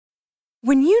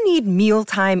When you need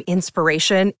mealtime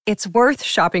inspiration, it's worth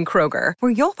shopping Kroger,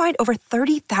 where you'll find over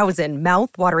 30,000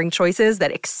 mouth-watering choices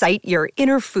that excite your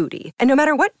inner foodie. And no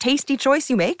matter what tasty choice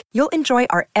you make, you'll enjoy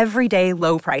our everyday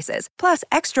low prices, plus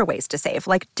extra ways to save,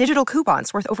 like digital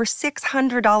coupons worth over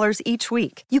 $600 each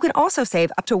week. You can also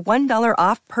save up to $1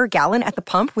 off per gallon at the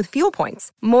pump with fuel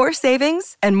points. More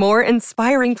savings and more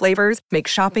inspiring flavors make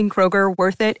shopping Kroger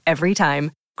worth it every time.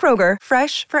 Kroger,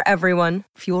 fresh for everyone.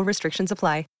 Fuel restrictions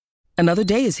apply. Another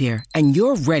day is here, and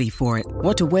you're ready for it.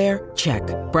 What to wear? Check.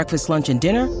 Breakfast, lunch, and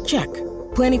dinner? Check.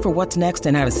 Planning for what's next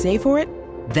and how to save for it?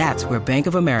 That's where Bank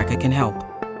of America can help.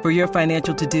 For your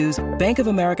financial to-dos, Bank of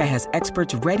America has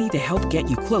experts ready to help get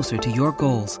you closer to your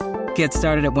goals. Get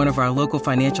started at one of our local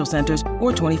financial centers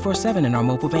or 24/7 in our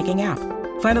mobile banking app.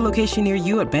 Find a location near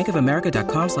you at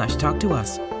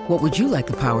bankofamerica.com/talktous. What would you like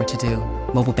the power to do?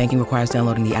 Mobile banking requires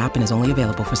downloading the app and is only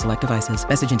available for select devices.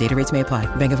 Message and data rates may apply.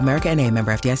 Bank of America N.A.,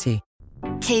 member FDIC.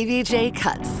 KVJ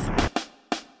Cuts.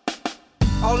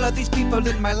 All of these people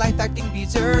in my life acting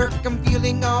berserk. I'm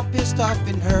feeling all pissed off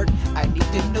and hurt. I need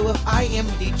to know if I am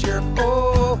the jerk.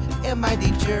 Oh, am I the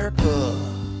jerk?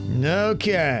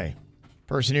 Okay.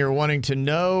 Person here wanting to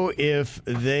know if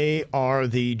they are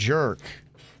the jerk.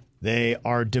 They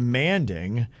are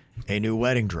demanding a new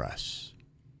wedding dress.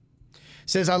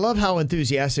 Says, I love how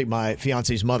enthusiastic my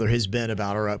fiance's mother has been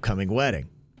about our upcoming wedding.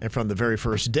 And from the very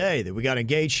first day that we got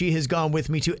engaged, she has gone with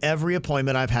me to every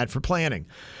appointment I've had for planning.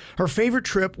 Her favorite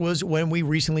trip was when we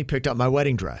recently picked up my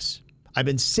wedding dress. I've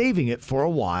been saving up for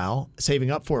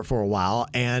it for a while,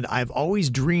 and I've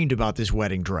always dreamed about this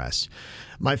wedding dress.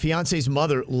 My fiance's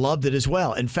mother loved it as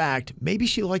well. In fact, maybe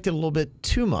she liked it a little bit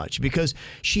too much because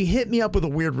she hit me up with a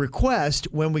weird request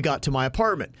when we got to my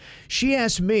apartment. She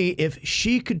asked me if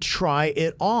she could try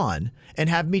it on and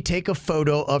have me take a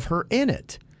photo of her in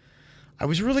it. I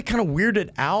was really kind of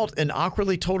weirded out and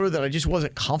awkwardly told her that I just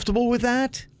wasn't comfortable with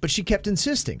that, but she kept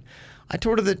insisting. I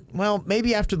told her that, well,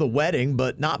 maybe after the wedding,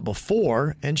 but not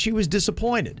before, and she was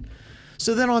disappointed.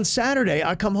 So then on Saturday,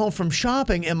 I come home from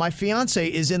shopping and my fiance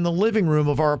is in the living room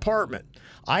of our apartment.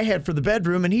 I head for the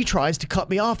bedroom and he tries to cut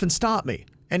me off and stop me,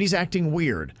 and he's acting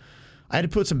weird. I had to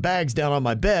put some bags down on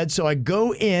my bed, so I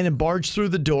go in and barge through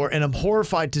the door, and I'm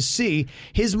horrified to see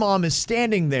his mom is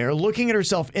standing there looking at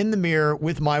herself in the mirror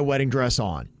with my wedding dress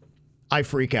on. I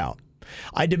freak out.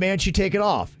 I demand she take it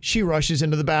off. She rushes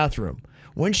into the bathroom.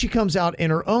 When she comes out in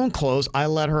her own clothes, I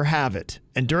let her have it.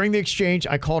 And during the exchange,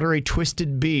 I called her a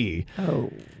twisted bee. Oh.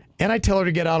 And I tell her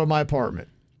to get out of my apartment.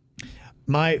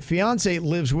 My fiance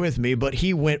lives with me, but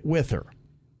he went with her.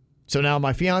 So now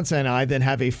my fiance and I then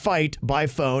have a fight by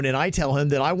phone, and I tell him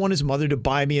that I want his mother to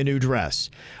buy me a new dress.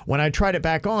 When I tried it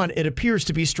back on, it appears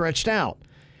to be stretched out.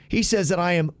 He says that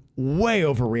I am way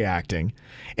overreacting,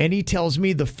 and he tells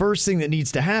me the first thing that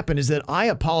needs to happen is that I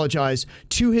apologize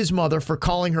to his mother for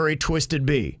calling her a twisted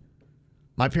bee.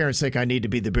 My parents think I need to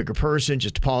be the bigger person,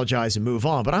 just apologize and move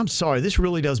on, but I'm sorry, this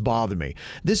really does bother me.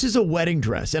 This is a wedding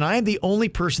dress, and I am the only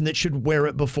person that should wear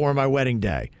it before my wedding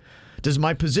day. Does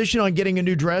my position on getting a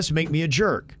new dress make me a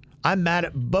jerk? I'm mad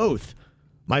at both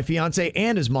my fiance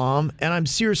and his mom, and I'm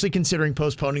seriously considering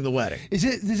postponing the wedding. Is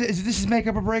this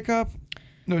makeup or breakup?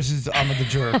 No, this is I'm the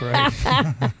jerk, right?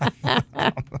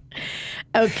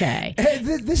 Okay.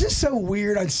 This is so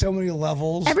weird on so many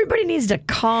levels. Everybody needs to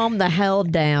calm the hell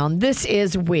down. This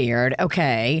is weird.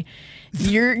 Okay.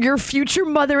 Your future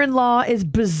mother-in-law is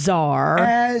bizarre.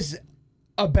 As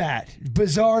a bat.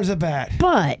 Bizarre as a bat.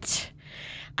 But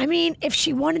I mean, if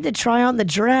she wanted to try on the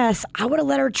dress, I would have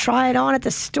let her try it on at the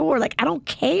store. Like, I don't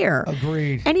care.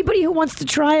 Agreed. Anybody who wants to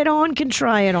try it on can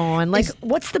try it on. Like,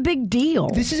 what's the big deal?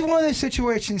 This is one of those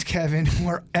situations, Kevin,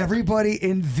 where everybody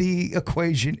in the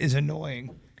equation is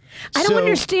annoying. I don't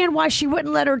understand why she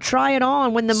wouldn't let her try it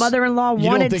on when the mother-in-law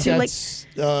wanted to. You don't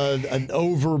think that's an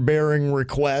overbearing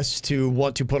request to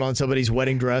want to put on somebody's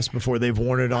wedding dress before they've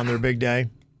worn it on their big day?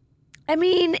 I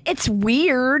mean, it's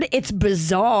weird. It's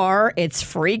bizarre. It's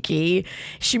freaky.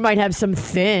 She might have some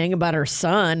thing about her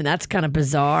son, and that's kind of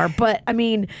bizarre. But, I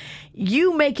mean,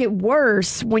 you make it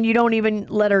worse when you don't even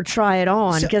let her try it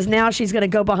on, because now she's going to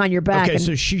go behind your back. Okay,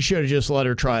 so she should have just let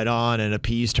her try it on and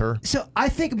appeased her. So I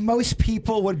think most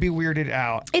people would be weirded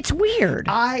out. It's weird.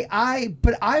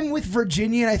 But I'm with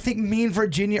Virginia, and I think me and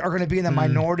Virginia are going to be in the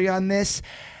minority on this.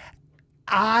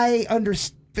 I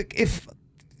understand if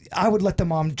I would let the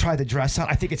mom try the dress on.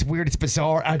 I think it's weird. It's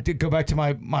bizarre. I did go back to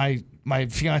my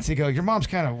fiance. Go, your mom's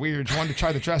kind of weird. She wanted to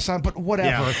try the dress on, but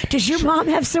whatever. Yeah. Does your mom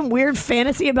have some weird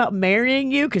fantasy about marrying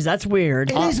you? Because that's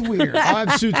weird. It is weird.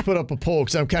 I've Suits put up a poll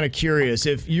because I'm kind of curious.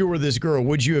 If you were this girl,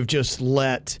 would you have just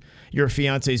let your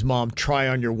fiance's mom try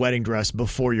on your wedding dress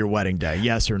before your wedding day?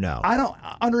 Yes or no? I don't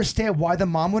understand why the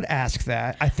mom would ask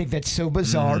that. I think that's so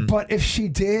bizarre. But if she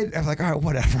did, I'm like, all right,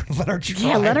 whatever. Let her try.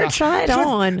 Yeah, let her try it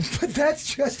on. But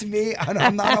that's just me.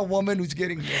 I'm not a woman who's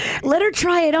getting married. Let her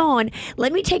try it on.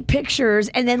 Let me take pictures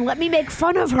and then let me make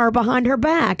fun of her behind her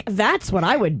back. That's what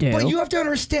I would do. But you have to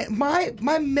understand, my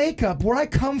makeup, where I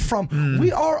come from,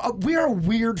 we are a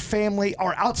weird family.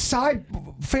 Our outside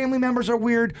family members are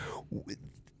weird.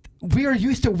 We are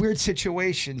used to weird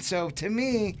situations. So to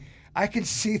me, I can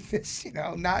see this,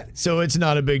 not. So it's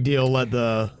not a big deal.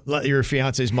 Let your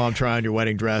fiance's mom try on your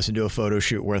wedding dress and do a photo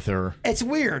shoot with her. It's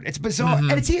weird. It's bizarre,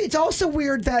 and it's also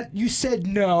weird that you said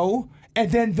no, and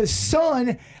then the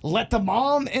son let the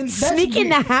mom sneak in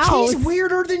the house. He's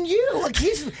weirder than you. Like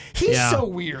he's so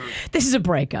weird. This is a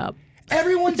breakup.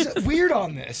 Everyone's weird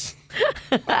on this.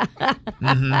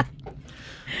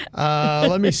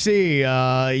 Let me see.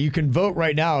 You can vote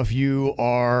right now if you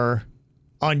are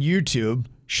on YouTube.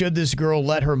 Should this girl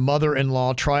let her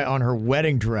mother-in-law try on her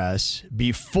wedding dress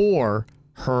before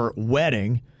her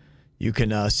wedding? You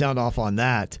can sound off on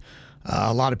that.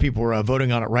 A lot of people are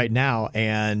voting on it right now,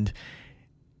 and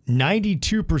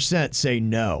 92% say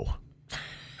no.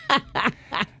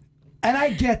 And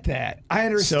I get that. I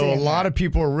understand. So a lot of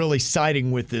people are really siding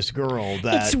with this girl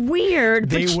that it's weird.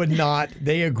 They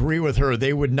agree with her.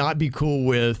 They would not be cool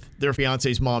with their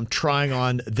fiance's mom trying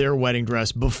on their wedding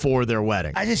dress before their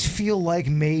wedding. I just feel like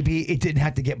maybe it didn't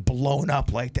have to get blown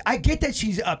up like that. I get that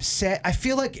she's upset. I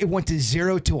feel like it went to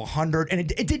 0 to 100, and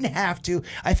it didn't have to.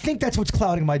 I think that's what's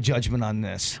clouding my judgment on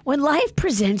this. When life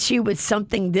presents you with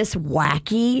something this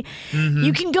wacky,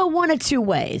 you can go one of two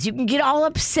ways. You can get all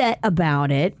upset about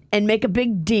it and make a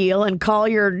big deal and call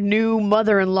your new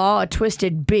mother-in-law a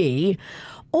twisted bee.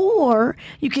 Or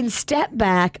you can step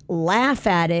back, laugh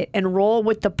at it, and roll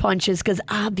with the punches because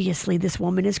obviously this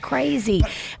woman is crazy.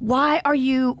 Why are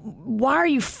you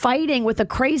fighting with a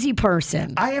crazy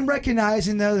person? I am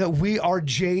recognizing, though, that we are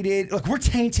jaded. Look, we're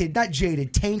tainted, not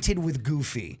jaded, tainted with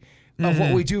Goofy. Of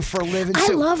what we do for a living. I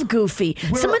love Goofy.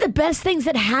 Some of the best things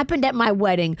that happened at my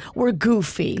wedding were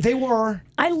Goofy. They were.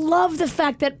 I love the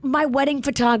fact that my wedding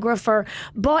photographer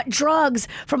bought drugs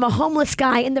from a homeless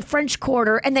guy in the French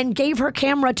Quarter and then gave her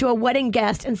camera to a wedding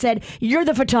guest and said, "You're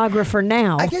the photographer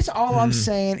now." I guess all I'm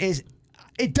saying is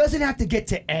it doesn't have to get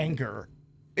to anger.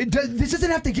 This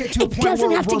doesn't have to get to a point where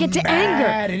we're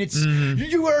mad and it's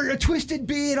you are a twisted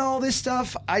bee and all this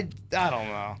stuff. I don't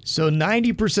know. So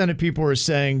 90% of people are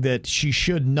saying that she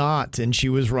should not, and she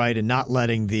was right in not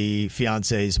letting the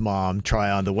fiance's mom try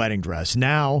on the wedding dress.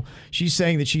 Now she's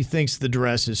saying that she thinks the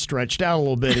dress is stretched out a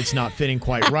little bit. It's not fitting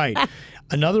quite right.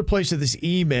 Another place of this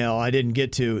email I didn't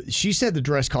get to, she said the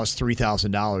dress costs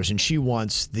 $3,000 and she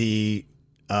wants the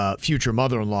future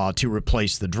mother-in-law to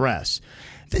replace the dress.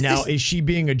 Now, is she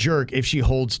being a jerk if she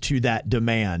holds to that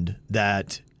demand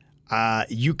that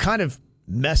you kind of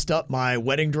messed up my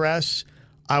wedding dress?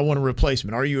 I want a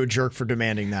replacement. Are you a jerk for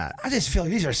demanding that? I just feel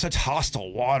like these are such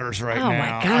hostile waters right now. Oh, my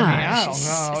gosh. I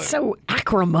don't know. So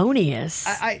acrimonious.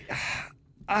 I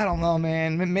don't know,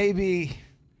 man. Maybe...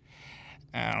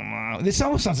 I don't know. This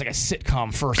almost sounds like a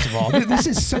sitcom, first of all. This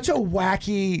is such a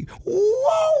wacky,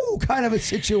 whoa, kind of a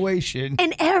situation.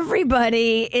 And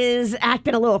everybody is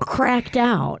acting a little cracked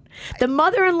out. The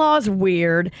mother-in-law's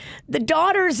weird. The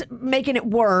daughter's making it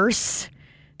worse.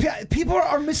 People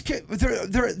are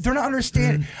they're not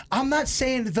understanding. I'm not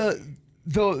saying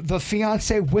the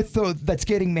fiance with that's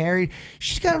getting married,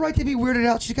 she's got a right to be weirded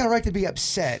out. She's got a right to be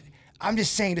upset. I'm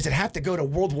just saying, does it have to go to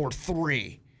World War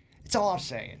III? That's all I'm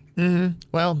saying.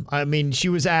 Well, I mean, she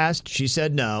was asked. She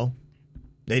said no.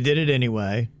 They did it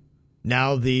anyway.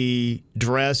 Now the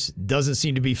dress doesn't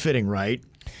seem to be fitting right.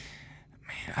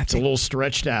 Man, it's a little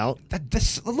stretched out.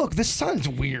 Look, this son's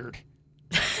weird.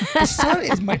 The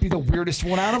son might be the weirdest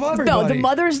one out of everybody. No, the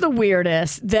mother's the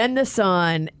weirdest, then the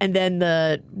son, and then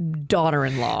the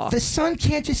daughter-in-law. The son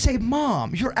can't just say,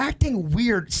 "Mom, you're acting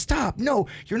weird. Stop." No,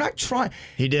 you're not trying.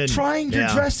 He did. Trying to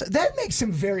dress. That makes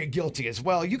him very guilty as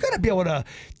well. You got to be able to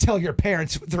tell your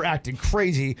parents they're acting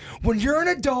crazy. When you're an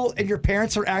adult and your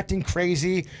parents are acting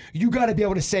crazy, you got to be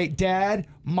able to say, "Dad,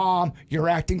 Mom, you're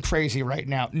acting crazy right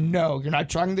now. No, you're not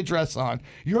trying the dress on.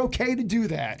 You're okay to do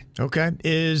that." Okay.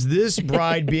 Is this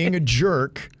bride being a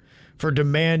jerk for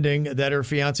demanding that her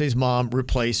fiance's mom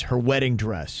replace her wedding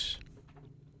dress?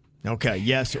 Okay,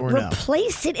 yes or no?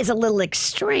 Replace it is a little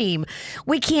extreme.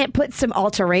 We can't put some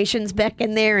alterations back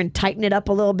in there and tighten it up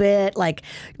a little bit. Like,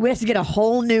 we have to get a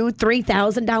whole new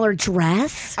 $3,000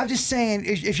 dress? I'm just saying,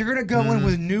 if you're going to go in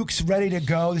with nukes ready to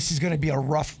go, this is going to be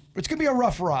it's going to be a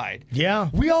rough ride. Yeah.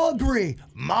 We all agree,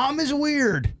 Mom is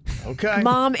weird. Okay.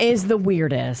 Mom is the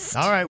weirdest. All right.